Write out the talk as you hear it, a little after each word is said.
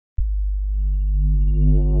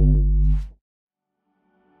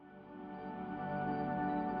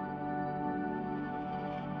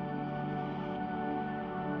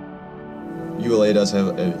does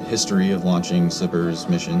have a history of launching SBIRS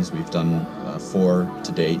missions. We've done 4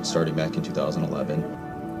 to date, starting back in 2011.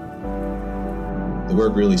 The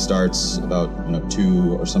work really starts about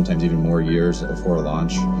 2 or sometimes even more years before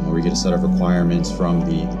launch, where we get a set of requirements from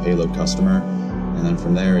the payload customer, and then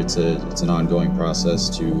from there it's an ongoing process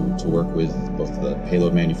to work with both the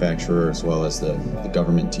payload manufacturer as well as the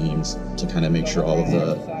government teams to kind of make sure all of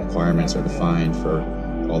the requirements are defined for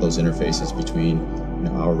all those interfaces between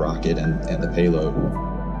our rocket and the payload.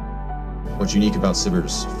 What's unique about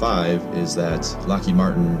SBIRS 5 is that Lockheed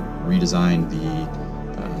Martin redesigned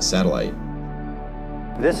the satellite.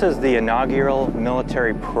 This is the inaugural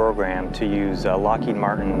military program to use Lockheed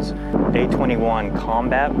Martin's A21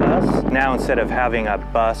 combat bus. Now, instead of having a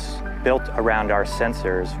bus built around our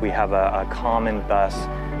sensors, we have a common bus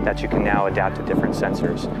that you can now adapt to different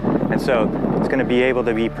sensors. And so it's going to be able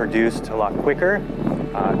to be produced a lot quicker.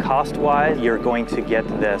 Cost-wise, you're going to get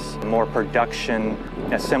this more production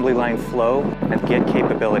assembly line flow and get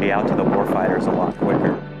capability out to the warfighters a lot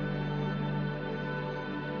quicker.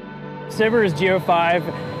 SBIRS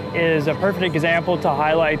GEO-5 is a perfect example to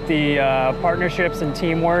highlight the partnerships and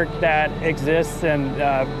teamwork that exists in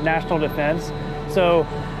national defense. So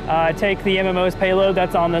take the MMO's payload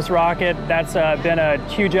that's on this rocket. That's been a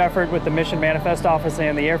huge effort with the Mission Manifest Office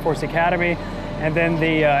and the Air Force Academy. And then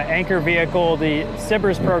the anchor vehicle, the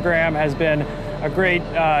SBIRS program, has been a great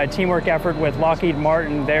teamwork effort with Lockheed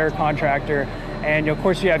Martin, their contractor. And of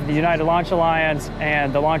course you have the United Launch Alliance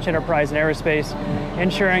and the Launch Enterprise and Aerospace,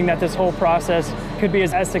 ensuring that this whole process could be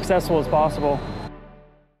as successful as possible.